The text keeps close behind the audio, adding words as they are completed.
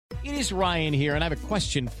It is Ryan here, and I have a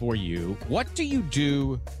question for you. What do you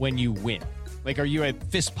do when you win? Like, are you a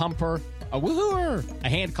fist pumper, a woo-hooer, a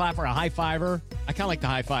hand clapper, a high fiver? I kind of like the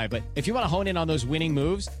high five, but if you want to hone in on those winning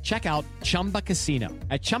moves, check out Chumba Casino.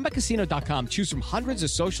 At ChumbaCasino.com, choose from hundreds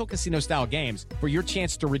of social casino-style games for your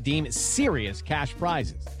chance to redeem serious cash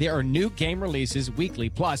prizes. There are new game releases weekly,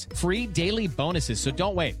 plus free daily bonuses. So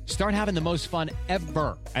don't wait. Start having the most fun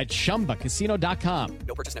ever at ChumbaCasino.com.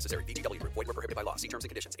 No purchase necessary. VGW Group. Void where prohibited by law. See terms and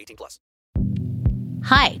conditions. 18+.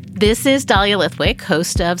 Hi, this is Dahlia Lithwick,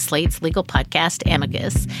 host of Slate's legal podcast,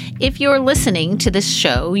 Amicus. If you're listening to this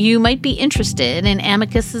show, you might be interested in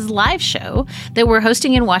Amicus's live show that we're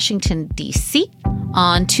hosting in Washington, D.C.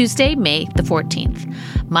 on Tuesday, May the 14th.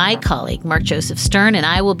 My colleague, Mark Joseph Stern, and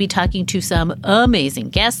I will be talking to some amazing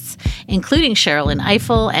guests, including Sherrilyn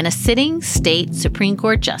Ifill and a sitting state Supreme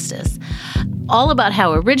Court justice, all about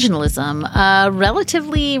how originalism, a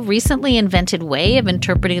relatively recently invented way of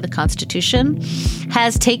interpreting the Constitution,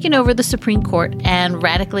 has taken over the Supreme Court and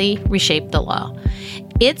radically reshaped the law.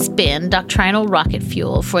 It's been doctrinal rocket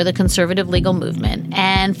fuel for the conservative legal movement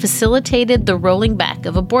and facilitated the rolling back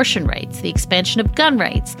of abortion rights, the expansion of gun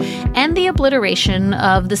rights, and the obliteration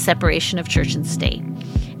of the separation of church and state.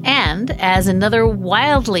 And as another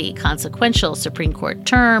wildly consequential Supreme Court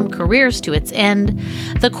term careers to its end,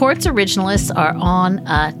 the court's originalists are on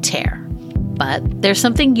a tear. But there's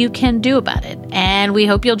something you can do about it, and we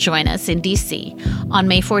hope you'll join us in D.C. on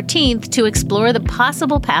May 14th to explore the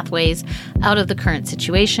possible pathways out of the current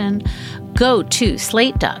situation. Go to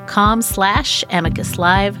slate.com/Amicus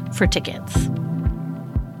Live for tickets.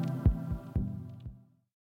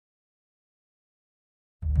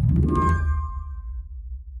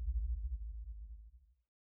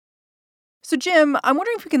 So, Jim, I'm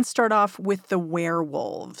wondering if we can start off with the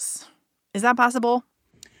werewolves. Is that possible?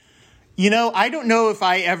 You know, I don't know if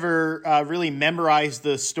I ever really memorized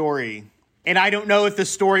the story. And I don't know if the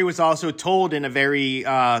story was also told in a very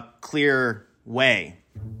clear way.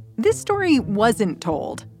 This story wasn't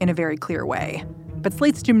told in a very clear way, but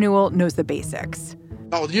Slate's Jim Newell knows the basics.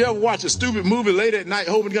 Oh, you ever watch a stupid movie late at night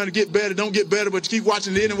hoping it's going to get better, don't get better, but you keep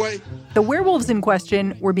watching it anyway? The werewolves in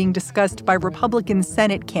question were being discussed by Republican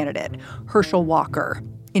Senate candidate Herschel Walker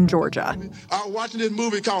in Georgia. I was watching this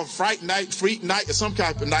movie called Fright Night, Freak Night, or some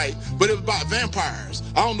type of night, but it was about vampires.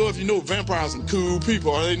 I don't know if you know vampires are cool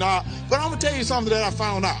people, are they not? But I'm going to tell you something that I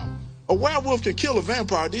found out. A werewolf can kill a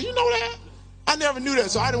vampire. Did you know that? I never knew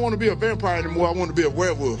that, so I didn't want to be a vampire anymore. I wanted to be a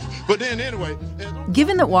werewolf. But then anyway...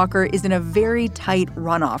 Given that Walker is in a very tight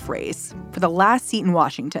runoff race for the last seat in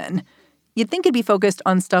Washington, you'd think it'd be focused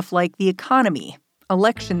on stuff like the economy,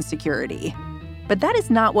 election security. But that is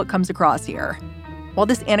not what comes across here. While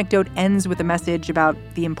this anecdote ends with a message about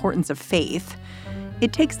the importance of faith,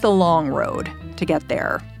 it takes the long road to get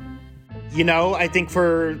there. You know, I think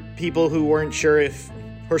for people who weren't sure if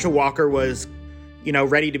Herschel Walker was,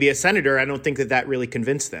 ready to be a senator, I don't think that really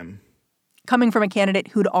convinced them. Coming from a candidate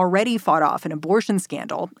who'd already fought off an abortion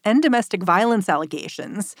scandal and domestic violence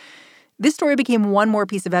allegations, this story became one more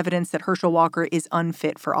piece of evidence that Herschel Walker is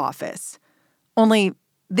unfit for office. Only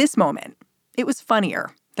this moment, it was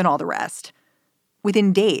funnier than all the rest.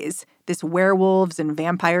 Within days, this werewolves and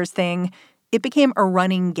vampires thing, it became a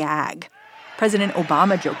running gag. President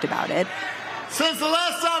Obama joked about it. Since the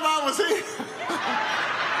last time I was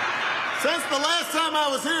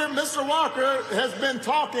here, Mr. Walker has been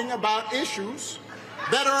talking about issues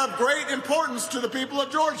that are of great importance to the people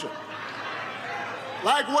of Georgia.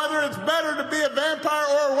 Like whether it's better to be a vampire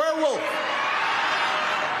or a werewolf.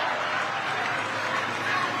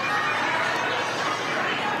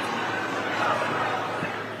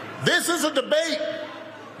 This is a debate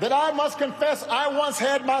that I must confess I once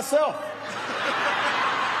had myself.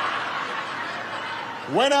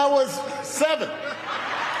 When I was 7.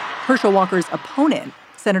 Herschel Walker's opponent,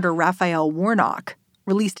 Senator Raphael Warnock,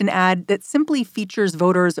 released an ad that simply features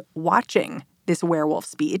voters watching this werewolf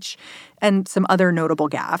speech and some other notable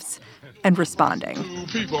gaffes and responding.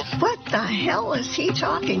 What the hell is he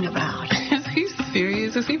talking about? Is he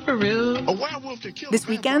serious? Is he for real? This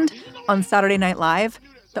weekend, on Saturday Night Live,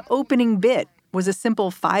 the opening bit was a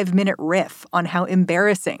simple 5-minute riff on how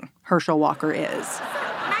embarrassing Herschel Walker is.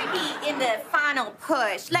 Maybe in the final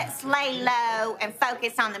push, let's lay low and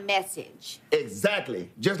focus on the message. Exactly.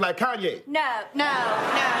 Just like Kanye. No.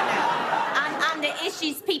 On the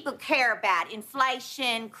issues people care about,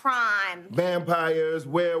 inflation, crime. Vampires,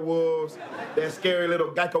 werewolves, that scary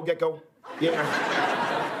little gecko.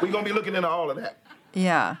 Yeah. We're going to be looking into all of that.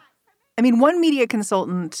 Yeah. I mean, one media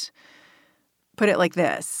consultant put it like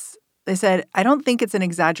this. They said, I don't think it's an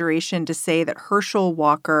exaggeration to say that Herschel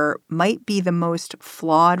Walker might be the most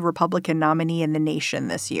flawed Republican nominee in the nation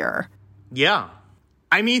this year. Yeah.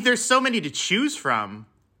 I mean, there's so many to choose from,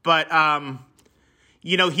 but,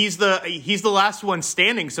 he's the last one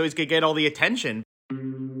standing, so he's going to get all the attention.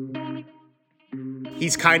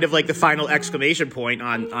 He's kind of like the final exclamation point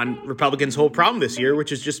on Republicans' whole problem this year, which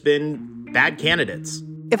has just been bad candidates.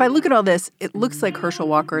 If I look at all this, it looks like Herschel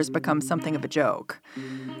Walker has become something of a joke.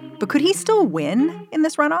 But could he still win in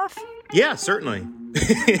this runoff? Yeah, certainly.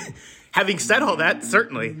 Having said all that,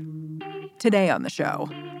 certainly. Today on the show,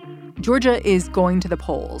 Georgia is going to the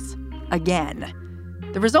polls again.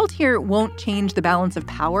 The result here won't change the balance of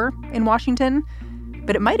power in Washington,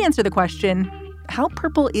 but it might answer the question, how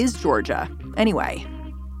purple is Georgia anyway?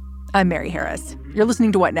 I'm Mary Harris. You're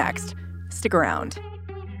listening to What Next? Stick around.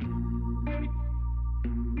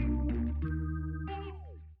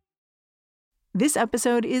 This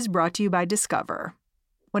episode is brought to you by Discover.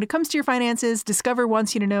 When it comes to your finances, Discover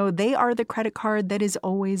wants you to know they are the credit card that is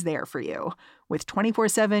always there for you. With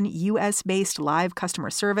 24/7 U.S.-based live customer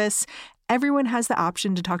service, everyone has the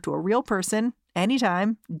option to talk to a real person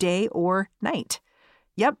anytime, day or night.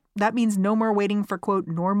 Yep, that means no more waiting for, quote,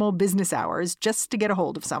 normal business hours just to get a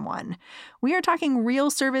hold of someone. We are talking real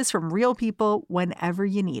service from real people whenever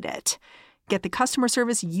you need it. Get the customer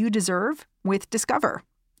service you deserve with Discover.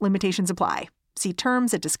 Limitations apply. See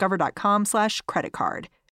terms at discover.com/creditcard.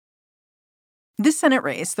 This Senate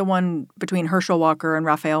race, the one between Herschel Walker and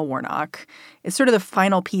Raphael Warnock, is sort of the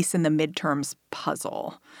final piece in the midterms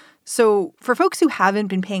puzzle. So for folks who haven't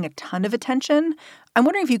been paying a ton of attention, I'm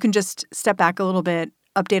wondering if you can just step back a little bit,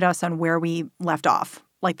 update us on where we left off,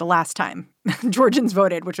 like the last time Georgians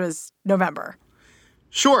voted, which was November.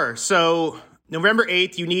 Sure. So November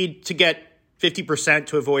 8th, you need to get 50%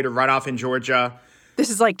 to avoid a runoff in Georgia. This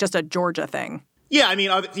is like just a Georgia thing. Yeah, I mean,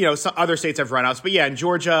 some other states have runoffs. But yeah, in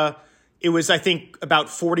Georgia, it was, I think, about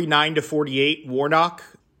 49-48 Warnock.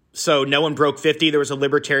 So no one broke 50. There was a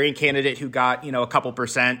libertarian candidate who got, a couple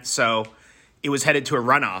percent. So it was headed to a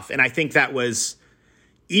runoff. And I think that was,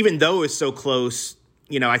 even though it was so close,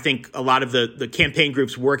 I think a lot of the campaign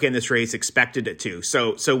groups working in this race expected it to.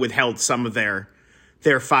 So withheld some of their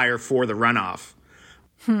fire for the runoff.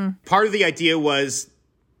 Part of the idea was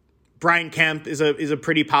Brian Kemp is a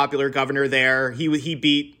pretty popular governor there. He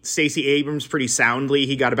beat Stacey Abrams pretty soundly.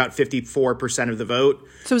 He got about 54% of the vote.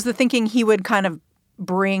 So was the thinking he would kind of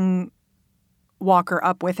bring Walker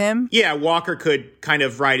up with him? Yeah, Walker could kind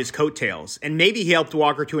of ride his coattails. And maybe he helped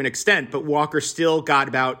Walker to an extent, but Walker still got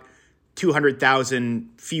about 200,000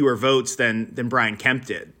 fewer votes than Brian Kemp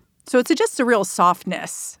did. So it's just a real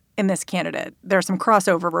softness in this candidate. There are some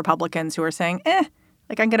crossover Republicans who are saying, I'm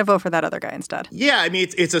going to vote for that other guy instead. Yeah, I mean,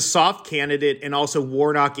 it's a soft candidate, and also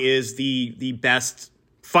Warnock is the best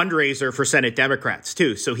fundraiser for Senate Democrats,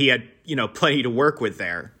 too. So he had, plenty to work with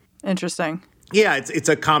there. Interesting. Yeah, it's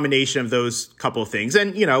a combination of those couple of things.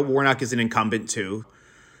 And, Warnock is an incumbent, too.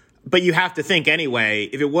 But you have to think anyway,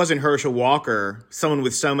 if it wasn't Herschel Walker, someone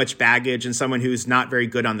with so much baggage and someone who's not very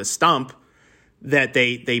good on the stump, that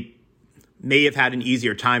they may have had an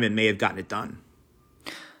easier time and may have gotten it done.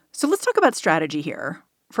 So let's talk about strategy here.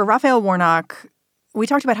 For Raphael Warnock, we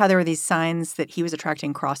talked about how there were these signs that he was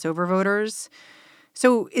attracting crossover voters.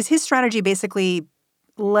 So is his strategy basically,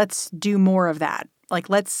 let's do more of that? Like,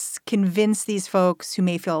 let's convince these folks who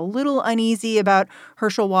may feel a little uneasy about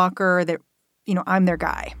Herschel Walker that, I'm their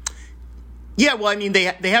guy. Yeah, well, I mean, they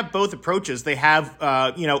have both approaches. They have,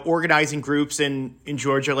 organizing groups in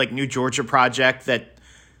Georgia, like New Georgia Project, that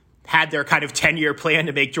had their kind of 10-year plan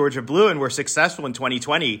to make Georgia blue and were successful in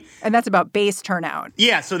 2020. And that's about base turnout.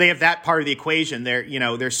 Yeah, so they have that part of the equation.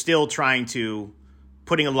 They're still trying to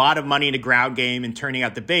putting a lot of money into ground game and turning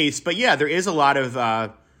out the base. But yeah, there is a lot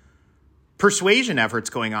of persuasion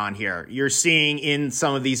efforts going on here. You're seeing in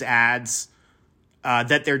some of these ads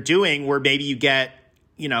that they're doing where maybe you get,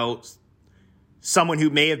 someone who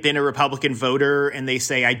may have been a Republican voter and they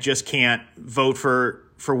say, I just can't vote for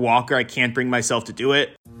Walker. I can't bring myself to do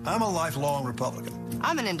it. I'm a lifelong Republican.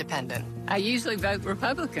 I'm an independent. I usually vote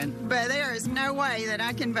Republican. But there is no way that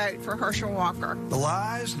I can vote for Herschel Walker. The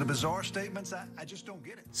lies and the bizarre statements, I just don't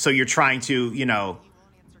get it. So you're trying to,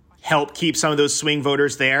 help keep some of those swing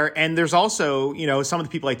voters there. And there's also, some of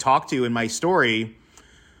the people I talked to in my story,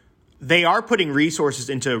 they are putting resources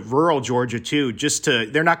into rural Georgia, too,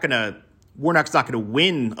 Warnock's not going to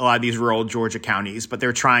win a lot of these rural Georgia counties, but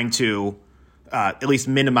they're trying to at least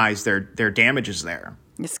minimize their damages there.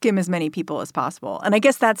 You skim as many people as possible. And I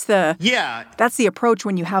guess that's the approach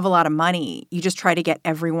when you have a lot of money. You just try to get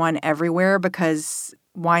everyone everywhere because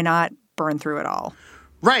why not burn through it all?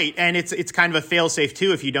 Right, and it's kind of a fail-safe,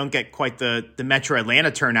 too, if you don't get quite the Metro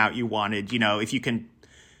Atlanta turnout you wanted. You know, if you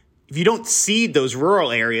don't seed those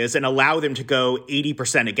rural areas and allow them to go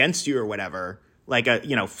 80% against you or whatever, like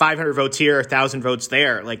 500 votes here, 1,000 votes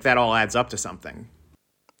there, like that all adds up to something.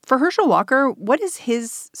 For Herschel Walker, what is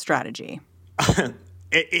his strategy?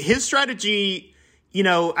 His strategy,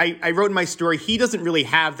 I wrote in my story, he doesn't really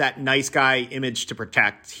have that nice guy image to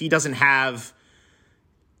protect. He doesn't have,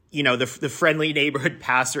 the friendly neighborhood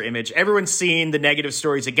pastor image. Everyone's seen the negative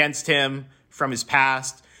stories against him from his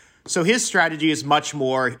past. So his strategy is much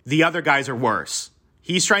more, the other guys are worse.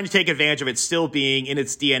 He's trying to take advantage of it still being in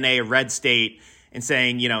its DNA a red state and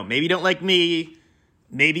saying, maybe you don't like me.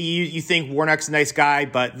 Maybe you think Warnock's a nice guy,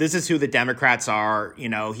 but this is who the Democrats are.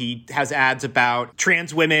 He has ads about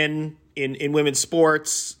trans women in women's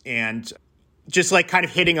sports and just like kind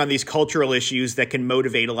of hitting on these cultural issues that can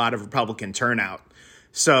motivate a lot of Republican turnout.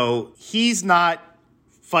 So he's not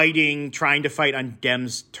trying to fight on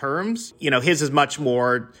Dems' terms. His is much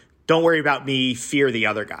more, don't worry about me, fear the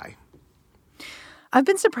other guy. I've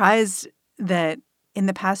been surprised that in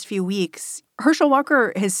the past few weeks, Herschel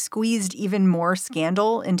Walker has squeezed even more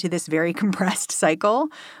scandal into this very compressed cycle.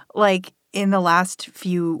 Like in the last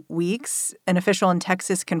few weeks, an official in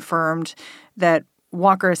Texas confirmed that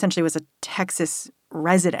Walker essentially was a Texas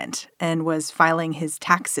resident and was filing his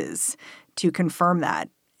taxes to confirm that,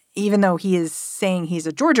 even though he is saying he's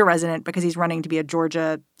a Georgia resident because he's running to be a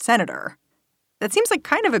Georgia senator. That seems like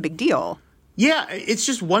kind of a big deal. Yeah, it's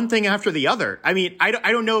just one thing after the other. I mean, I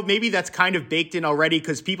don't know. Maybe that's kind of baked in already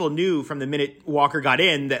because people knew from the minute Walker got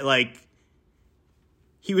in that, like,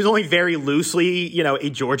 he was only very loosely, a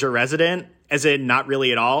Georgia resident, as in not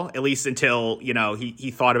really at all, at least until,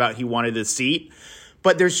 he thought about he wanted the seat.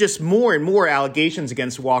 But there's just more and more allegations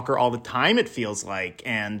against Walker all the time, it feels like.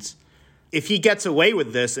 And if he gets away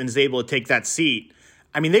with this and is able to take that seat,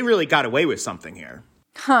 I mean, they really got away with something here.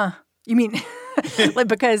 Huh. You mean... like,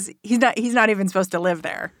 because he's not even supposed to live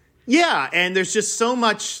there. Yeah, and there's just so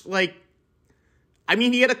much,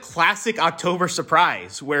 he had a classic October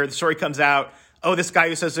surprise where the story comes out, this guy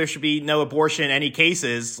who says there should be no abortion in any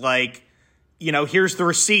cases, here's the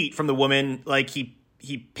receipt from the woman, he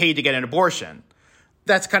paid to get an abortion.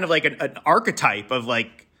 That's kind of like an archetype of,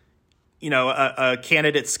 a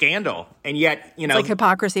candidate scandal. And yet, It's like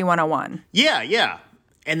hypocrisy 101. Yeah.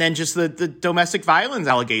 And then just the domestic violence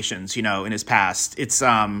allegations, in his past. It's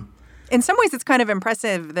in some ways, it's kind of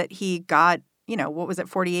impressive that he got,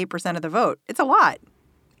 48% of the vote. It's a lot.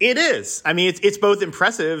 It is. I mean, it's both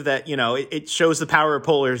impressive that, it shows the power of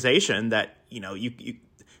polarization that,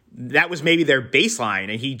 that was maybe their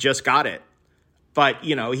baseline and he just got it. But,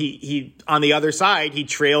 he on the other side, he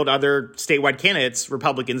trailed other statewide candidates,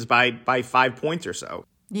 Republicans, by 5 points or so.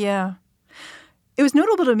 Yeah. It was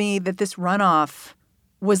notable to me that this runoff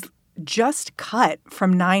was just cut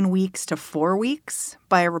from 9 weeks to 4 weeks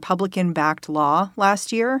by a Republican-backed law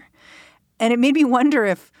last year. And it made me wonder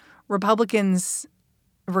if Republicans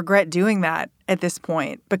regret doing that at this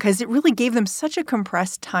point, because it really gave them such a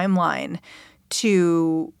compressed timeline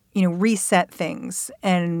to, reset things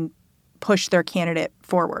and push their candidate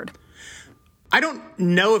forward. I don't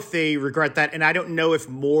know if they regret that, and I don't know if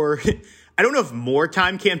more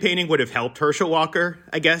time campaigning would have helped Herschel Walker,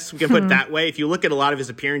 I guess we can put it that way. If you look at a lot of his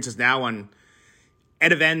appearances now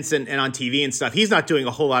at events and on TV and stuff, he's not doing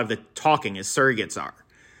a whole lot of the talking as surrogates are.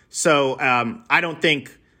 So I don't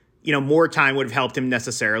think, more time would have helped him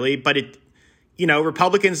necessarily. But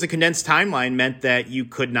Republicans, the condensed timeline meant that you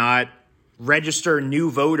could not register new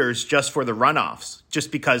voters just for the runoffs,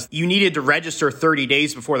 just because you needed to register 30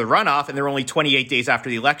 days before the runoff, and there were only 28 days after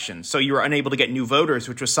the election. So you were unable to get new voters,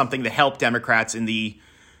 which was something that helped Democrats in the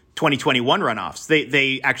 2021 runoffs.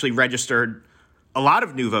 They actually registered a lot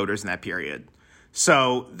of new voters in that period.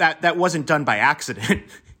 So that wasn't done by accident.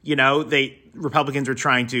 Republicans were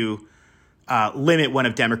trying to limit one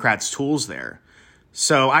of Democrats' tools there.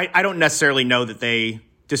 So I don't necessarily know that they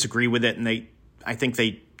disagree with it, and I think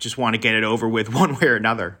they just want to get it over with one way or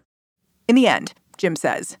another. In the end, Jim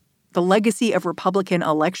says, the legacy of Republican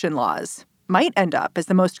election laws might end up as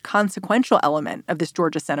the most consequential element of this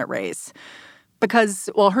Georgia Senate race. Because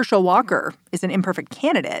while Herschel Walker is an imperfect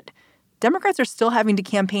candidate, Democrats are still having to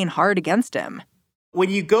campaign hard against him. When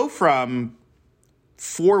you go from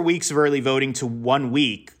 4 weeks of early voting to 1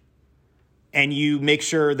 week, and you make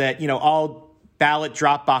sure that, all ballot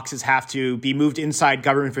drop boxes have to be moved inside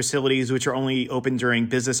government facilities, which are only open during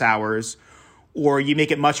business hours, or you make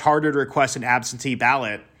it much harder to request an absentee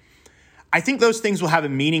ballot, I think those things will have a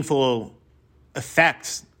meaningful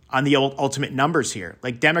effect on the ultimate numbers here.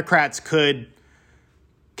 Like, Democrats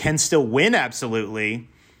can still win, absolutely,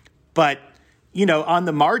 but on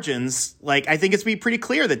the margins, I think it's pretty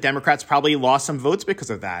clear that Democrats probably lost some votes because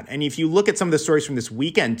of that. And if you look at some of the stories from this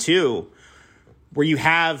weekend, too, where you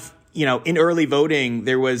have, in early voting,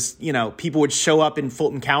 there was, people would show up in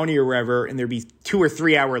Fulton County or wherever, and there'd be 2 or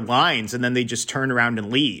 3 hour lines, and then they just turn around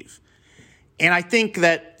and leave. And I think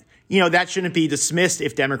that, that shouldn't be dismissed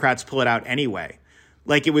if Democrats pull it out anyway.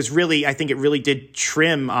 I think it really did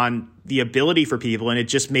trim on the ability for people, and it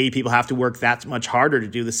just made people have to work that much harder to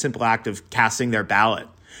do the simple act of casting their ballot.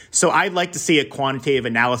 So I'd like to see a quantitative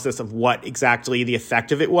analysis of what exactly the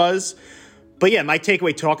effect of it was. But yeah, my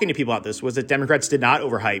takeaway talking to people about this was that Democrats did not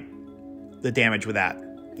overhype the damage with that.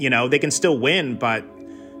 They can still win, but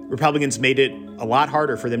Republicans made it a lot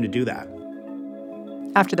harder for them to do that.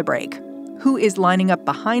 After the break, who is lining up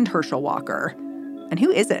behind Herschel Walker and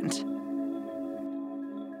who isn't?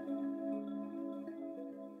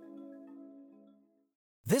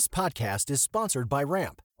 This podcast is sponsored by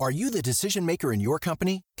Ramp. Are you the decision maker in your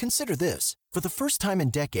company? Consider this. For the first time in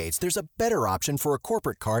decades, there's a better option for a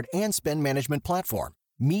corporate card and spend management platform.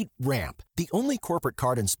 Meet Ramp, the only corporate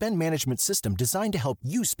card and spend management system designed to help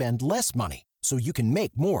you spend less money so you can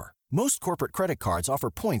make more. Most corporate credit cards offer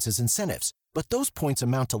points as incentives, but those points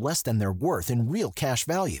amount to less than their worth in real cash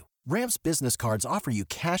value. Ramp's business cards offer you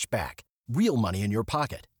cash back, real money in your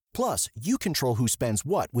pocket. Plus, you control who spends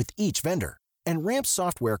what with each vendor. And Ramp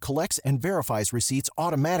software collects and verifies receipts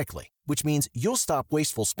automatically, which means you'll stop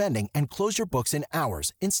wasteful spending and close your books in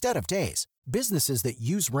hours instead of days. Businesses that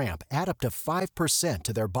use Ramp add up to 5%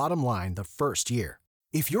 to their bottom line the first year.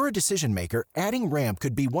 If you're a decision maker, adding Ramp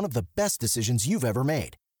could be one of the best decisions you've ever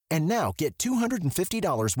made. And now get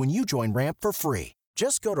 $250 when you join Ramp for free.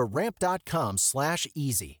 Just go to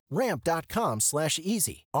ramp.com/easy.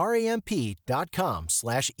 Ramp.com/easy.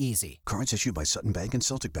 RAMP.com/easy. Cards issued by Sutton Bank and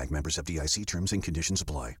Celtic Bank, members of FDIC. Terms and conditions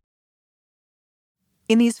apply.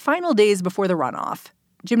 In these final days before the runoff,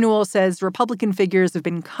 Jim Newell says Republican figures have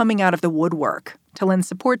been coming out of the woodwork to lend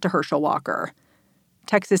support to Herschel Walker.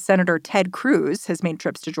 Texas Senator Ted Cruz has made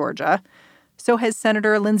trips to Georgia. So has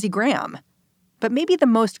Senator Lindsey Graham. But maybe the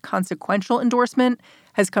most consequential endorsement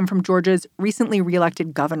has come from Georgia's recently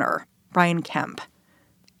reelected governor, Brian Kemp.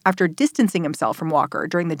 After distancing himself from Walker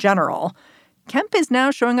during the general, Kemp is now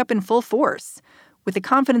showing up in full force with the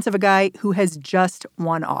confidence of a guy who has just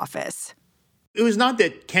won office. It was not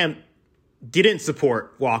that Kemp didn't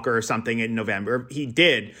support Walker or something in November. He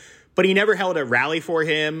did, but he never held a rally for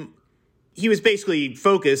him. He was basically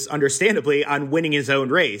focused, understandably, on winning his own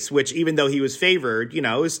race, which even though he was favored, it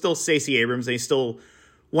was still Stacey Abrams, and he still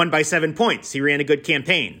won by 7 points. He ran a good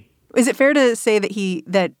campaign. Is it fair to say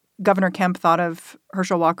that Governor Kemp thought of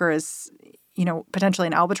Herschel Walker as, potentially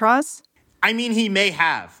an albatross? I mean, he may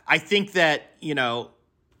have. I think that,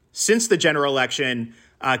 since the general election,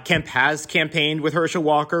 Kemp has campaigned with Herschel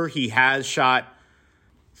Walker. He has shot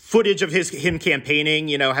footage of him campaigning,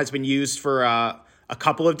 has been used for a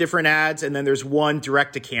couple of different ads. And then there's one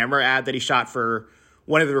direct-to-camera ad that he shot for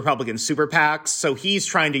one of the Republican super PACs. So he's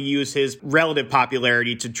trying to use his relative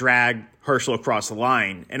popularity to drag Herschel across the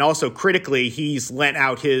line. And also critically, he's lent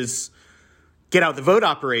out his get out the vote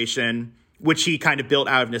operation, which he kind of built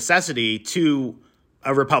out of necessity, to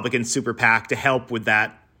a Republican super PAC to help with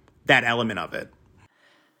that element of it.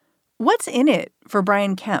 What's in it for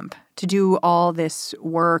Brian Kemp to do all this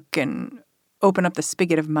work and open up the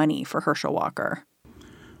spigot of money for Herschel Walker?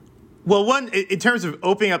 Well, one, in terms of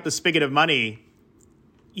opening up the spigot of money,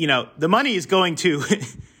 the money is going to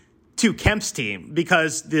Kemp's team,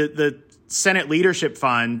 because the Senate Leadership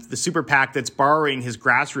Fund, the super PAC that's borrowing his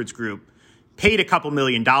grassroots group, paid a couple $1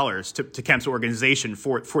 million to Kemp's organization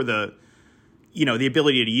for the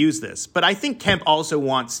ability to use this. But I think Kemp also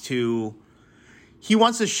wants to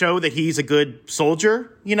show that he's a good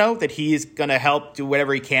soldier, that he's going to help do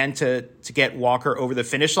whatever he can to get Walker over the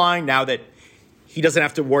finish line, now that he doesn't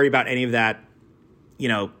have to worry about any of that,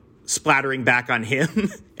 splattering back on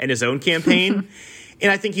him and his own campaign.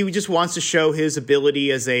 And I think he just wants to show his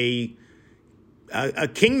ability as a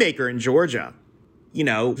kingmaker in Georgia.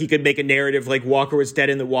 He could make a narrative like Walker was dead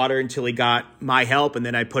in the water until he got my help, and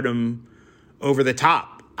then I put him over the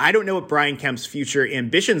top. I don't know what Brian Kemp's future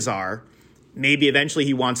ambitions are. Maybe eventually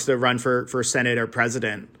he wants to run for Senate or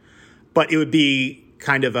president. But it would be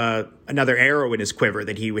kind of another arrow in his quiver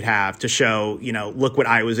that he would have to show, look what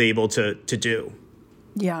I was able to do.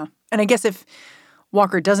 Yeah. And I guess if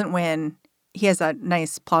Walker doesn't win, he has that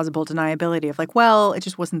nice plausible deniability of it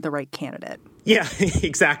just wasn't the right candidate. Yeah,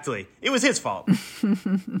 exactly. It was his fault.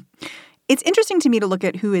 It's interesting to me to look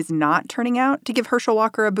at who is not turning out to give Herschel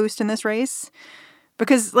Walker a boost in this race.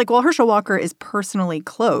 Because, while Herschel Walker is personally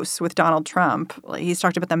close with Donald Trump, he's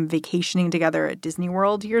talked about them vacationing together at Disney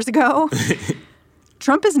World years ago.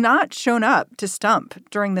 Trump has not shown up to stump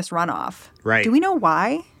during this runoff. Right. Do we know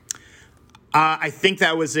why? I think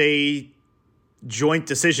that was a joint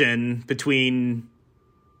decision between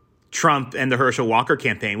Trump and the Herschel Walker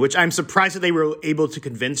campaign, which I'm surprised that they were able to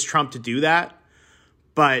convince Trump to do that.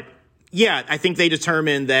 But yeah, I think they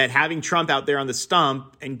determined that having Trump out there on the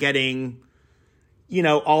stump and getting,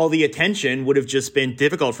 all the attention would have just been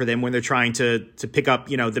difficult for them when they're trying to pick up,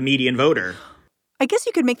 the median voter. I guess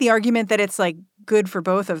you could make the argument that it's good for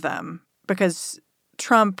both of them because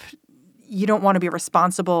Trump, you don't want to be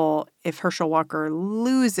responsible if Herschel Walker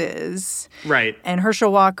loses. Right. And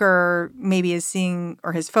Herschel Walker maybe is seeing,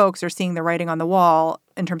 or his folks are seeing the writing on the wall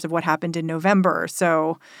in terms of what happened in November.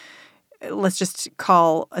 So let's just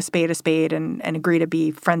call a spade and agree to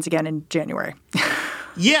be friends again in January.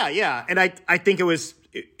 Yeah. And I think it was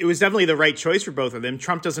definitely the right choice for both of them.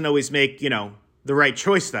 Trump doesn't always make, the right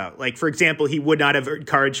choice, though. For example, he would not have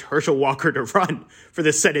encouraged Herschel Walker to run for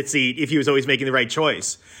the Senate seat if he was always making the right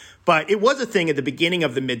choice. But it was a thing at the beginning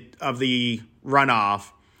of the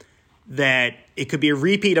runoff that it could be a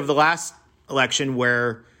repeat of the last election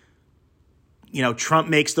where, Trump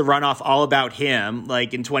makes the runoff all about him.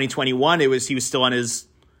 Like in 2021, he was still on his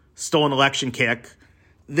stolen election kick.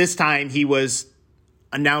 This time he was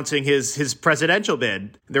announcing his presidential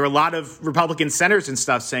bid. There were a lot of Republican senators and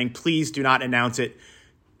stuff saying, please do not announce it.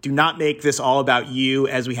 Do not make this all about you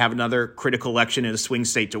as we have another critical election in a swing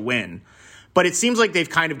state to win. But it seems like they've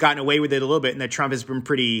kind of gotten away with it a little bit and that Trump has been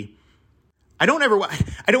pretty, I don't want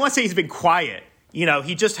to say he's been quiet.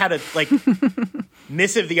 He just had a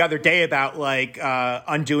missive the other day about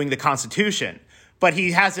undoing the Constitution. But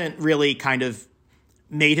he hasn't really kind of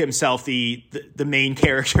made himself the main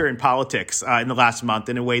character in politics in the last month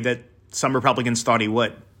in a way that some Republicans thought he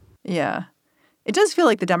would. Yeah. It does feel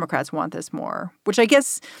like the Democrats want this more, which I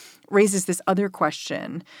guess raises this other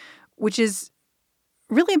question, which is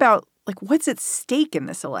really about what's at stake in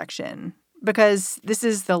this election? Because this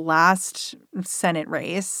is the last Senate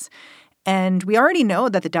race, and we already know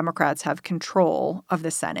that the Democrats have control of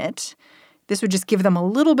the Senate. This would just give them a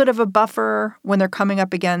little bit of a buffer when they're coming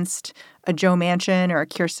up against a Joe Manchin or a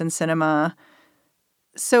Kyrsten Sinema.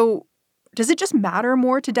 So does it just matter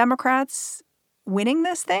more to Democrats winning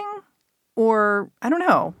this thing? Or, I don't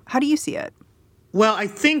know. How do you see it? Well, I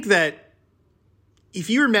think that if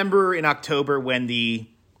you remember in October when the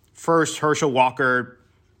first Herschel Walker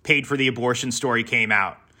paid for the abortion story came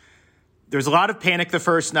out, there was a lot of panic the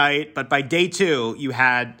first night, but by day 2, you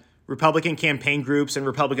had Republican campaign groups and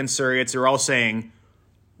Republican surrogates are all saying,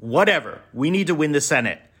 whatever, we need to win the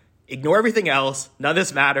Senate. Ignore everything else. None of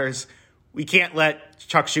this matters. We can't let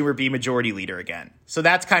Chuck Schumer be majority leader again. So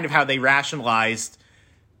that's kind of how they rationalized,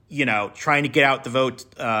 trying to get out the vote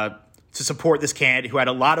to support this candidate who had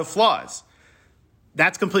a lot of flaws.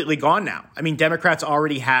 That's completely gone now. I mean, Democrats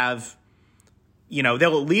already have, they'll at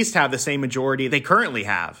least have the same majority they currently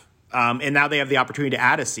have. And now they have the opportunity to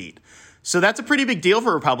add a seat. So that's a pretty big deal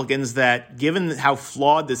for Republicans that given how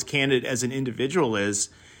flawed this candidate as an individual is,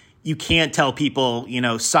 you can't tell people,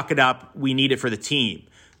 suck it up. We need it for the team.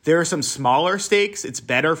 There are some smaller stakes. It's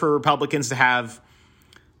better for Republicans to have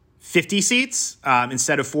 50 seats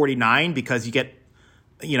instead of 49 because you get,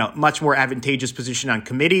 much more advantageous position on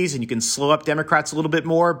committees and you can slow up Democrats a little bit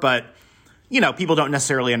more. But, people don't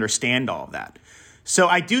necessarily understand all of that. So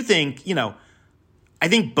I do think, I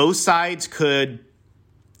think both sides could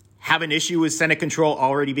have an issue with Senate control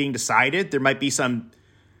already being decided. There might be some,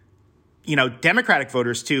 Democratic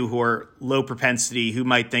voters, too, who are low propensity, who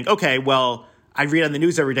might think, okay, well, I read on the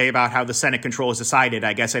news every day about how the Senate control is decided.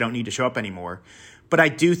 I guess I don't need to show up anymore. But I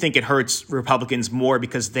do think it hurts Republicans more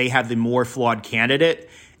because they have the more flawed candidate.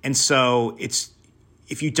 And so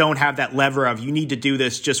if you don't have that lever of you need to do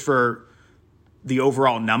this just for the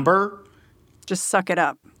overall number. Just suck it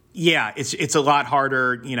up. Yeah, it's a lot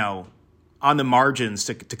harder, on the margins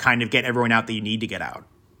to kind of get everyone out that you need to get out.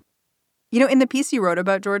 In the piece you wrote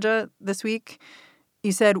about Georgia this week,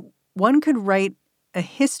 you said one could write a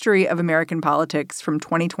history of American politics from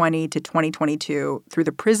 2020 to 2022 through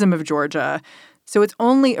the prism of Georgia. So it's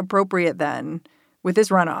only appropriate then, with this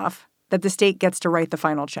runoff, that the state gets to write the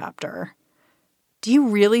final chapter. Do you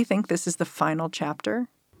really think this is the final chapter?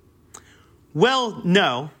 Well,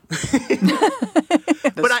 no.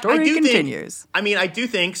 The story continues. I do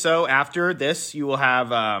think so. After this, you will have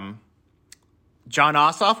Jon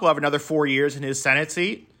Ossoff will have another 4 years in his Senate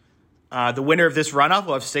seat. The winner of this runoff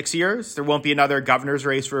will have 6 years. There won't be another governor's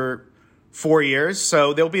race for 4 years.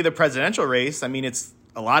 So there'll be the presidential race. I mean, it's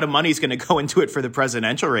a lot of money is going to go into it for the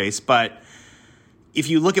presidential race. But if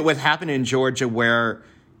you look at what happened in Georgia where,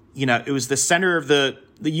 it was the center of the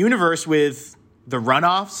universe with the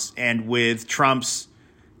runoffs and with Trump's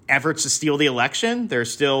efforts to steal the election.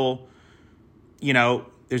 There's still,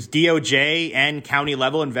 there's DOJ and county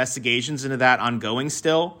level investigations into that ongoing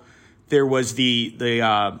still. There was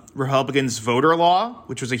the Republicans' voter law,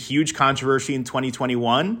 which was a huge controversy in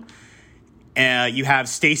 2021. You have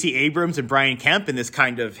Stacey Abrams and Brian Kemp in this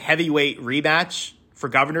kind of heavyweight rematch for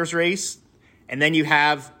governor's race. And then you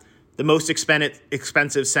have the most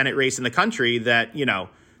expensive Senate race in the country that,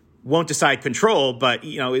 won't decide control, but,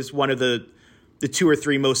 is one of the 2 or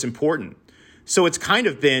 3 most important. So it's kind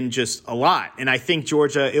of been just a lot. And I think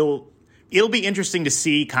Georgia, it'll be interesting to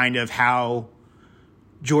see kind of how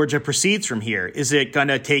Georgia proceeds from here. Is it going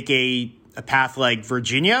to take a path like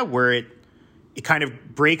Virginia where it kind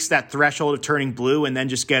of breaks that threshold of turning blue and then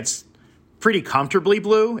just gets pretty comfortably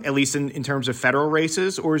blue, at least in terms of federal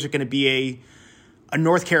races? Or is it going to be a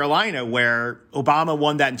North Carolina where Obama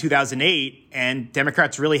won that in 2008 and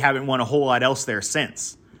Democrats really haven't won a whole lot else there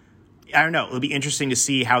since? I don't know. It'll be interesting to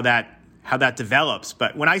see how that develops.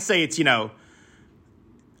 But when I say it's,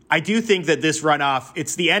 I do think that this runoff,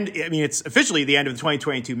 it's the end. I mean, it's officially the end of the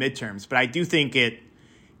 2022 midterms, but I do think it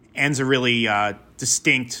ends a really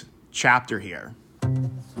distinct chapter here.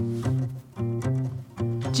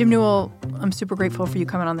 Jim Newell, I'm super grateful for you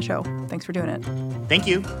coming on the show. Thanks for doing it. Thank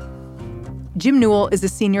you. Jim Newell is a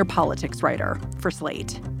senior politics writer for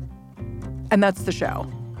Slate. And that's the show.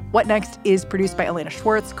 What Next is produced by Elena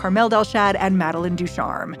Schwartz, Carmel Delshad, and Madeline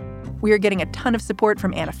Ducharme. We are getting a ton of support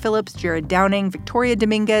from Anna Phillips, Jared Downing, Victoria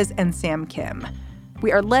Dominguez, and Sam Kim.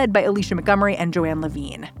 We are led by Alicia Montgomery and Joanne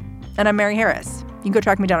Levine. And I'm Mary Harris. You can go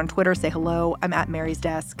track me down on Twitter, say hello. I'm at Mary's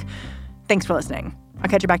Desk. Thanks for listening. I'll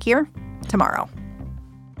catch you back here tomorrow.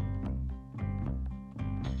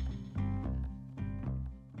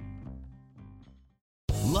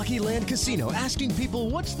 Lucky Land Casino, asking people,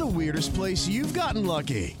 what's the weirdest place you've gotten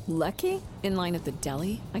lucky? Lucky? In line at the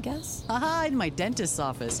deli, I guess? Aha, in my dentist's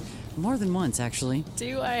office. More than once, actually.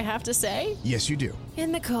 Do I have to say? Yes, you do.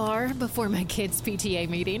 In the car before my kids' PTA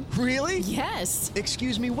meeting. Really? Yes.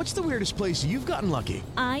 Excuse me, what's the weirdest place you've gotten lucky?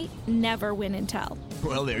 I never win and tell.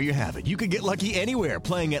 Well, there you have it. You can get lucky anywhere,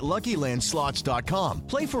 playing at LuckyLandSlots.com.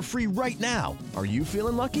 Play for free right now. Are you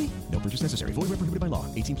feeling lucky? No purchase necessary. Void where prohibited by law.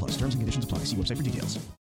 18+. Terms and conditions apply. See website for details.